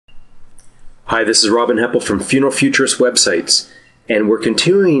Hi, this is Robin Heppel from Funeral Futurist Websites, and we're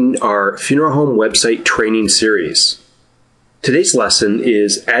continuing our funeral home website training series. Today's lesson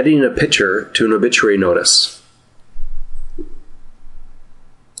is adding a picture to an obituary notice.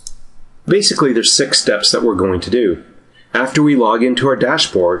 Basically, there's 6 steps that we're going to do. After we log into our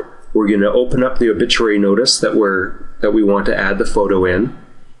dashboard, we're going to open up the obituary notice that we want to add the photo in,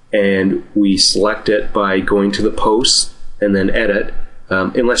 and we select it by going to the post and then edit.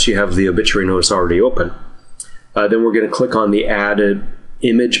 Unless you have the obituary notice already open. Then we're going to click on the Add an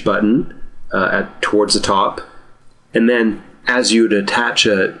Image button towards the top. And then as you would attach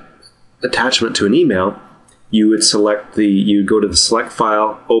an attachment to an email, you would go to the Select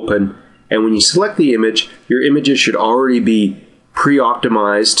File, Open, and when you select the image, your images should already be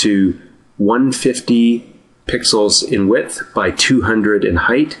pre-optimized to 150 pixels in width by 200 in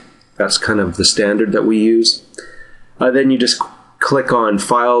height. That's kind of the standard that we use. Then you just click on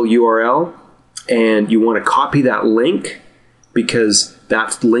File URL, and you want to copy that link because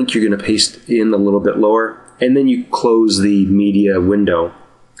that link you're going to paste in a little bit lower, and then you close the media window.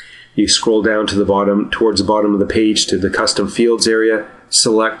 You scroll down to the bottom, towards the bottom of the page to the Custom Fields area,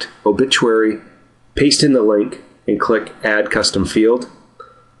 select Obituary, paste in the link, and click Add Custom Field,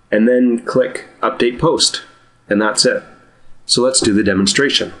 and then click Update Post, and that's it. So let's do the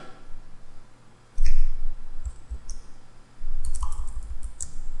demonstration.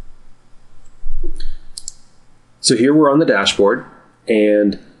 So here we're on the dashboard,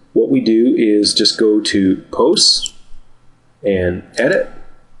 and what we do is just go to Posts and Edit,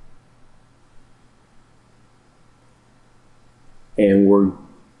 and we're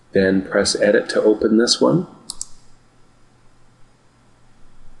then press Edit to open this one.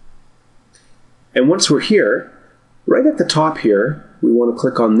 And once we're here, right at the top here, we want to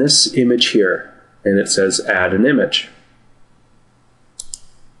click on this image here, and it says Add an Image.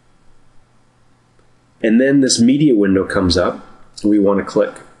 And then this media window comes up. We want to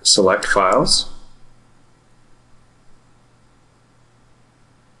click Select Files.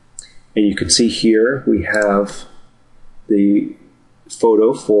 And you can see here we have the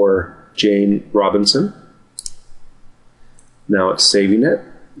photo for Jane Robinson. Now it's saving it.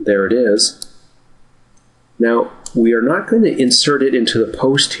 There it is. Now we are not going to insert it into the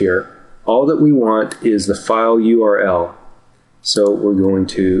post here. All that we want is the file URL. So we're going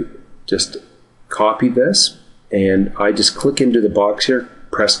to just copy this, and I just click into the box here,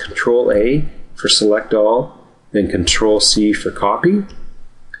 press Control A for select all, then Control C for copy,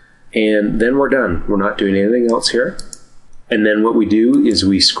 and then we're done. We're not doing anything else here. And then what we do is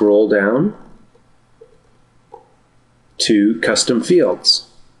we scroll down to Custom Fields,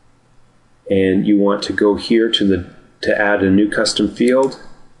 and you want to go here to add a new custom field.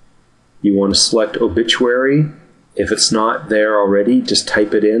 You want to select Obituary. If it's not there already, just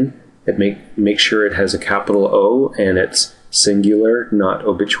type it in. Make sure it has a capital O and it's singular, not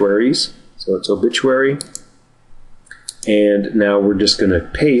obituaries. So it's obituary. And now we're just going to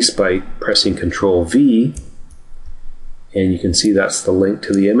paste by pressing Control V. And you can see that's the link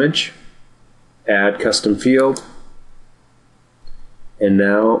to the image. Add custom field. And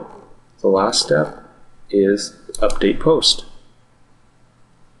now the last step is Update Post.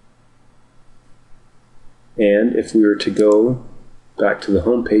 And if we were to go back to the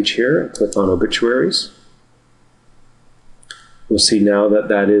home page here and click on Obituaries, we'll see now that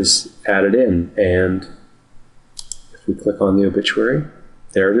that is added in, and if we click on the obituary,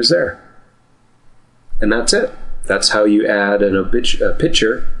 there it is there. And that's it. That's how you add a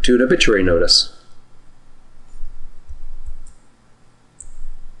picture to an obituary notice.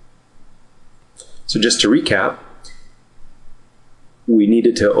 So just to recap, we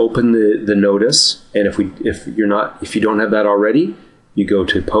needed to open the notice, and if you don't have that already, you go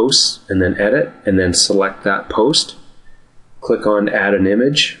to Posts and then Edit, and then select that post. Click on Add an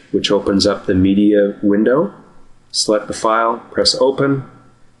Image, which opens up the media window. Select the file, press Open.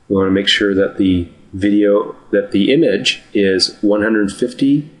 We want to make sure that the image is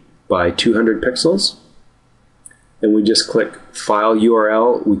 150 by 200 pixels. And we just click File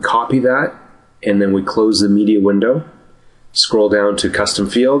URL, we copy that, and then we close the media window. Scroll down to Custom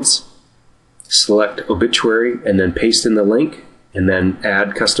Fields, select Obituary, and then paste in the link, and then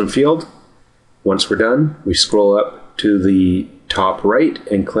Add Custom Field. Once we're done, we scroll up to the top right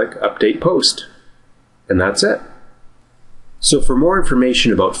and click Update Post. And that's it. So for more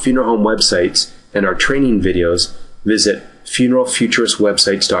information about funeral home websites and our training videos, visit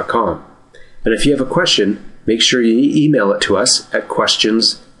FuneralFuturist.com. And if you have a question, make sure you email it to us at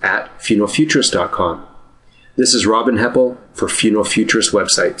questions@FuneralFuturist.com. This is Robin Heppel for Funeral Futurist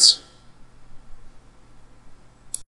Websites.